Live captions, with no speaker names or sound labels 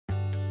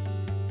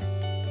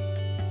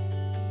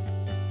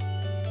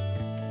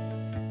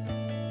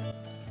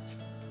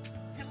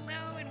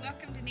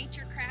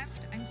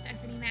I'm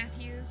Stephanie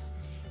Matthews,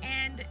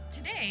 and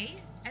today,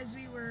 as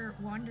we were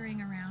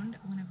wandering around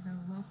one of the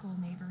local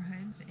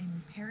neighborhoods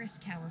in Paris,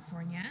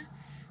 California,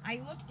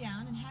 I looked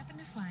down and happened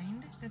to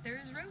find that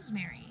there is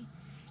rosemary.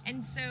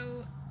 And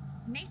so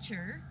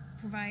nature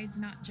provides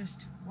not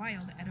just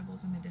wild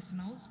edibles and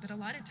medicinals, but a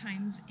lot of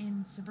times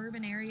in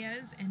suburban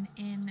areas and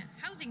in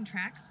housing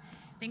tracts,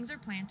 things are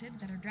planted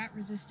that are drought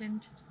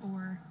resistant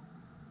or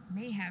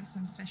may have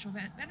some special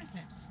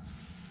benefits.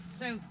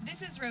 So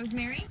this is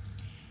rosemary.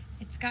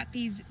 It's got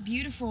these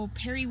beautiful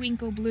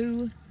periwinkle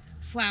blue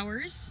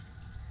flowers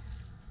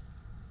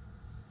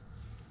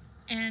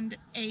and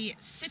a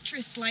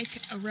citrus-like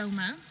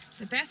aroma.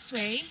 The best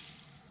way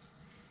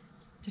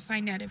to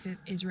find out if it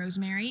is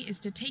rosemary is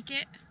to take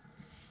it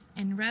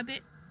and rub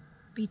it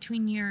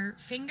between your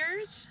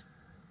fingers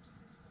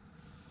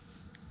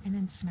and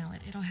then smell it.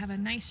 It'll have a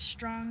nice,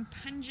 strong,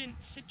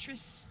 pungent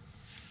citrus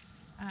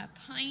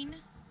pine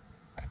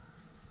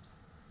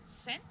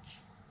scent.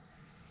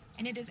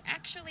 And it is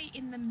actually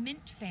in the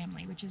mint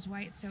family, which is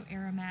why it's so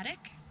aromatic.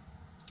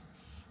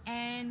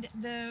 And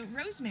the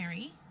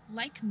rosemary,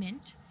 like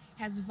mint,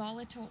 has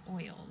volatile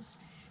oils.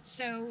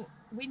 So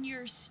when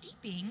you're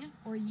steeping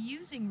or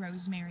using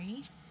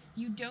rosemary,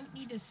 you don't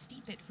need to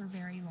steep it for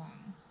very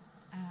long.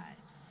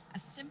 A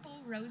simple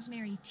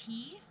rosemary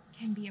tea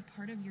can be a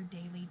part of your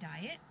daily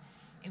diet.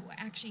 It will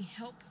actually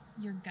help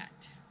your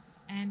gut.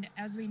 And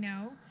as we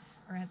know,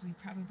 or as we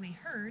probably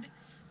heard,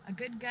 a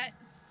good gut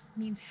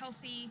means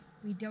healthy,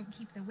 we don't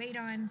keep the weight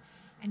on,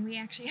 and we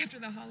actually, after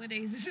the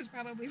holidays, this is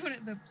probably one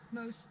of the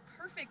most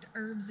perfect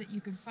herbs that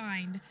you could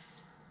find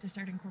to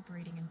start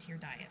incorporating into your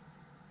diet.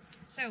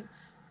 So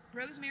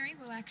rosemary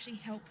will actually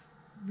help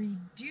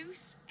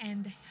reduce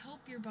and help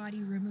your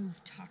body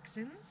remove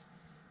toxins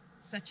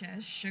such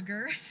as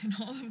sugar and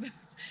all of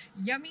those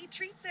yummy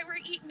treats that we're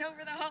eating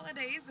over the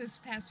holidays this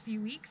past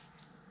few weeks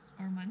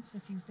or months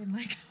if you've been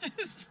like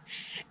us.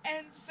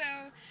 And so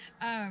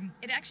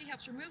it actually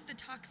helps remove the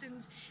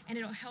toxins, and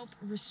it'll help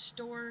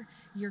restore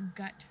your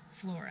gut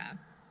flora.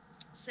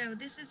 So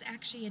this is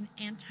actually an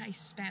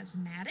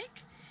antispasmodic,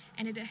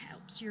 and it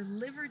helps your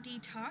liver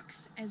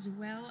detox as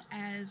well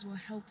as will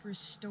help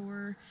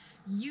restore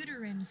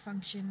uterine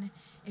function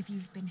if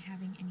you've been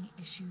having any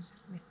issues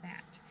with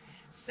that.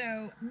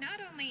 So not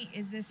only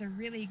is this a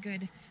really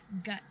good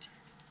gut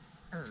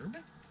herb,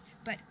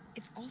 but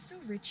it's also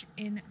rich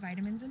in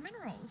vitamins and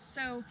minerals.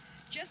 So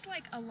just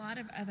like a lot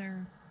of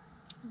other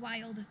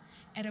wild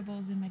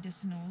edibles and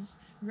medicinals,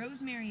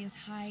 rosemary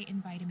is high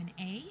in vitamin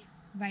A,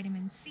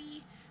 vitamin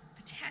C,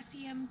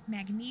 potassium,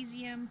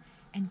 magnesium,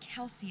 and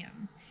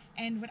calcium.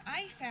 And what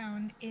I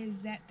found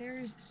is that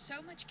there's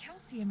so much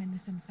calcium in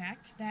this, in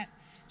fact, that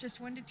just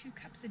 1 to 2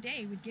 cups a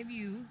day would give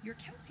you your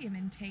calcium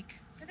intake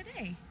for the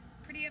day.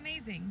 Pretty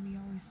amazing. We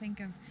always think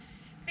of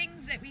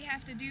things that we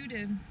have to do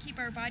to keep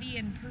our body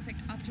in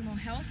perfect optimal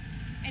health,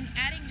 and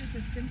adding just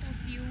a simple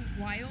few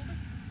wild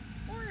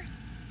or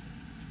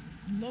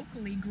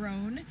locally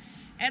grown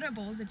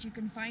edibles that you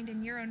can find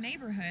in your own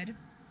neighborhood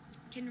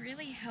can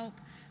really help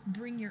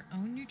bring your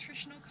own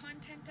nutritional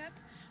content up,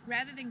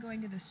 rather than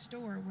going to the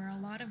store where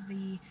a lot of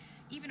the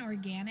even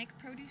organic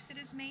produce that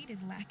is made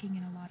is lacking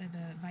in a lot of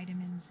the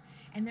vitamins.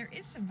 And there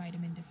is some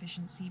vitamin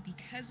deficiency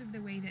because of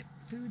the way that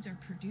foods are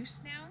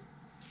produced now.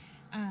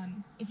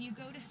 If you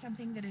go to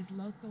something that is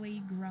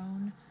locally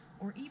grown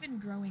or even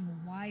growing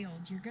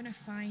wild, you're going to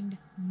find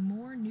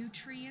more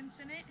nutrients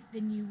in it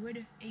than you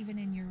would even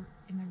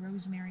in the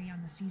rosemary on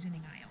the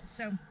seasoning aisle.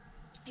 So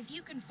if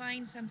you can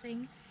find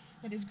something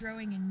that is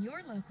growing in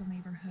your local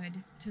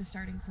neighborhood to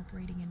start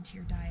incorporating into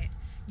your diet,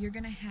 you're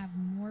going to have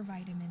more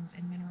vitamins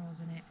and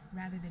minerals in it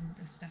rather than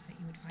the stuff that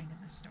you would find in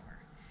the store.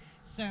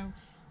 So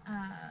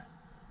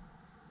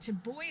to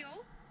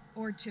boil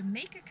or to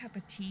make a cup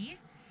of tea,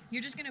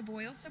 you're just going to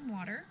boil some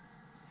water,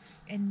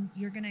 and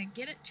you're going to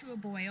get it to a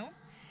boil,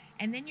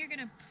 and then you're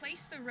going to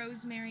place the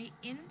rosemary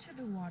into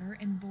the water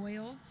and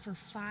boil for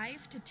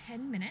 5 to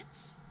 10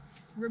 minutes.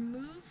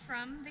 Remove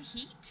from the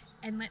heat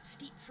and let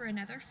steep for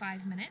another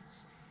 5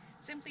 minutes.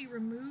 Simply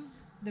remove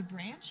the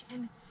branch,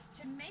 and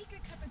to make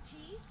a cup of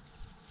tea,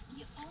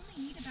 you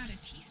only need about a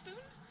teaspoon,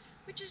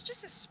 which is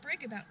just a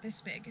sprig about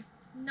this big,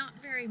 not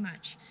very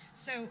much.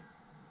 So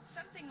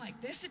something like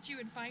this that you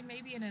would find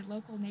maybe in a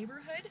local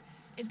neighborhood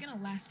is going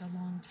to last a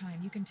long time.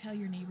 You can tell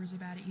your neighbors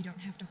about it. You don't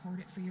have to hoard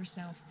it for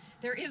yourself.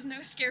 There is no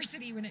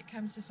scarcity when it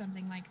comes to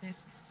something like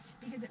this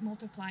because it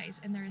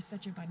multiplies and there is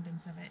such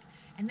abundance of it.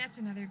 And that's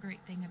another great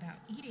thing about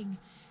eating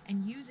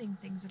and using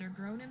things that are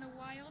grown in the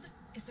wild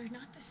is there's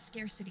not the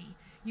scarcity.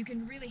 You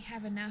can really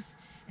have enough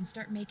and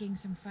start making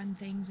some fun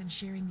things and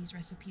sharing these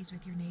recipes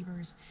with your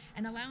neighbors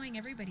and allowing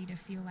everybody to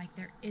feel like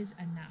there is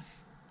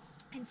enough.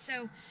 And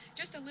so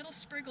just a little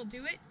sprig will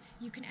do it.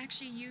 You can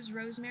actually use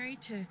rosemary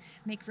to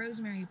make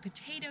rosemary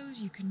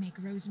potatoes. You can make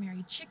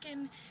rosemary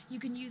chicken. You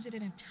can use it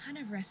in a ton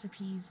of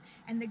recipes.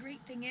 And the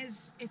great thing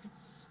is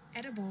it's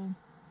edible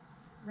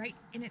right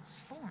in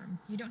its form.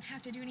 You don't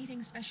have to do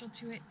anything special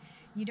to it.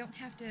 You don't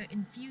have to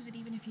infuse it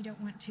even if you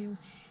don't want to.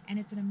 And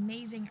it's an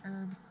amazing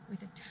herb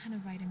with a ton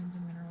of vitamins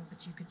and minerals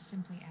that you could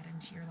simply add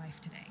into your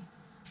life today.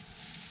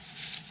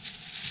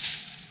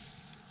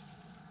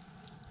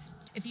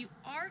 If you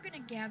are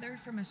going to gather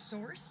from a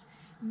source,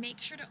 make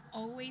sure to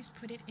always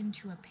put it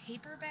into a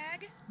paper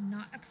bag,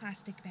 not a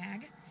plastic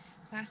bag.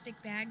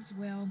 Plastic bags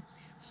will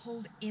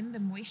hold in the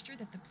moisture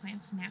that the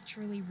plants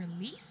naturally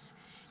release,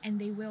 and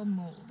they will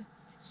mold.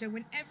 So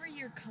whenever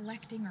you're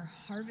collecting or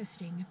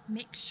harvesting,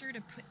 make sure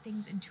to put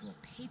things into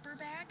a paper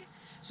bag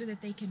so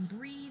that they can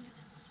breathe,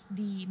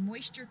 the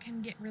moisture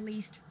can get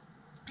released,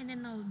 and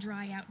then they'll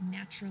dry out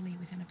naturally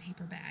within a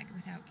paper bag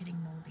without getting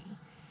moldy.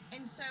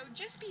 And so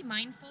just be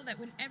mindful that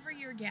whenever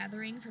you're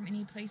gathering from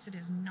any place that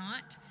is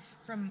not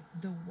from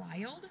the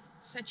wild,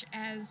 such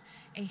as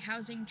a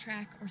housing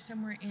tract or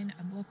somewhere in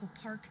a local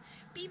park,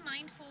 be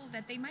mindful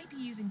that they might be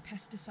using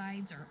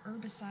pesticides or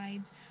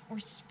herbicides or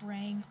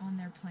spraying on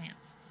their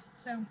plants.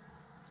 So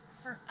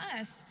for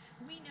us,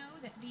 we know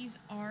that these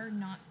are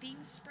not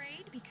being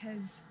sprayed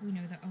because we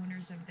know the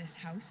owners of this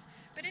house,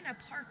 but in a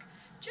park,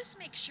 just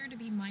make sure to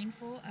be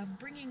mindful of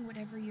bringing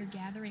whatever you're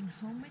gathering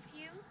home with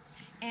you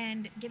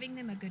and giving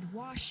them a good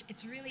wash.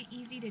 It's really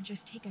easy to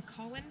just take a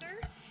colander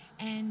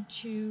and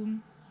to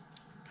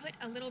put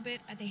a little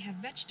bit, they have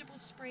vegetable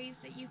sprays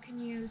that you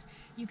can use.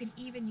 You can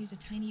even use a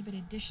tiny bit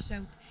of dish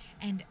soap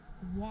and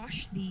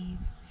wash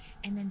these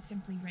and then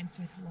simply rinse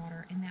with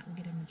water, and that will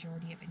get a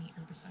majority of any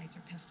herbicides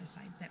or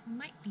pesticides that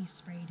might be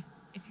sprayed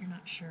if you're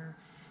not sure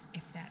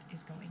if that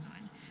is going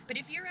on. But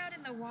if you're out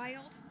in the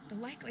wild, the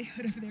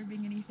likelihood of there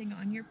being anything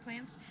on your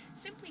plants,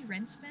 simply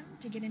rinse them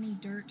to get any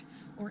dirt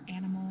or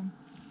animal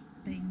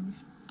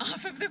things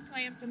off of the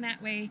plants, and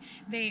that way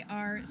they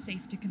are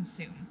safe to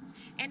consume.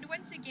 And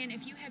once again,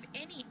 if you have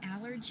any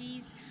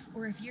allergies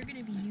or if you're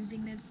going to be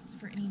using this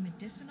for any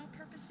medicinal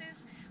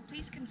purposes,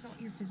 please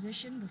consult your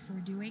physician before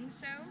doing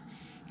so.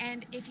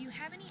 And if you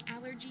have any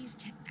allergies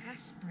to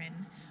aspirin,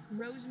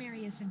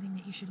 rosemary is something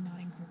that you should not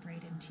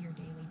incorporate into your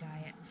daily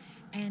diet.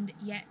 And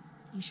yet,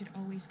 you should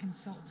always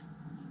consult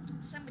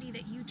somebody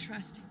that you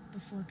trust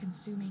before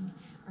consuming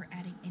or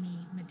adding any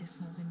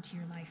medicinals into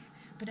your life.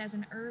 But as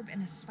an herb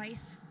and a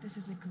spice, this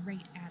is a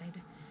great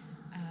added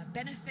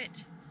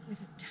benefit with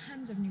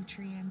tons of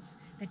nutrients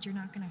that you're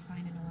not going to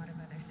find in a lot of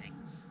other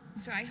things.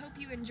 So I hope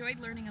you enjoyed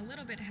learning a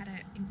little bit how to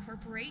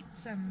incorporate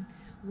some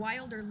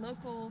wild or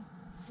local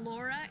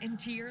flora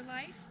into your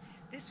life.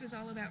 This was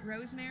all about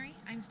rosemary.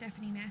 I'm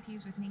Stephanie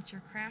Matthews with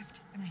Nature Craft,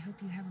 and I hope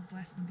you have a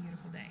blessed and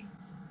beautiful day.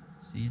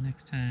 See you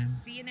next time.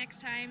 See you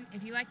next time.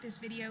 If you like this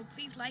video,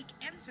 please like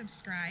and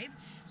subscribe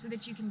so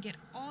that you can get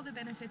all the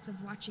benefits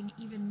of watching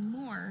even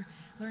more,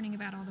 learning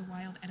about all the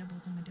wild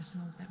edibles and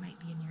medicinals that might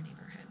be in your neighborhood.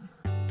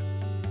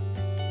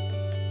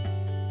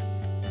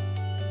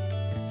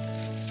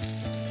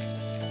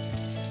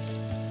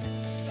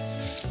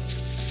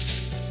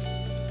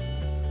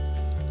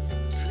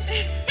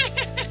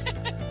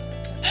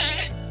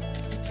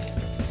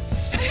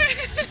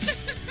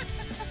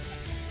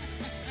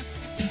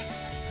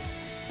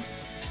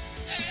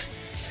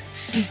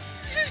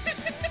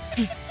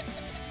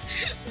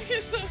 Look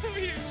at some of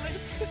your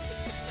lips.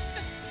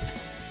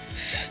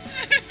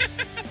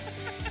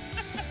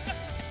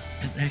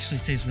 It actually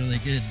tastes really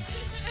good.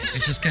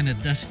 It's just kind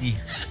of dusty.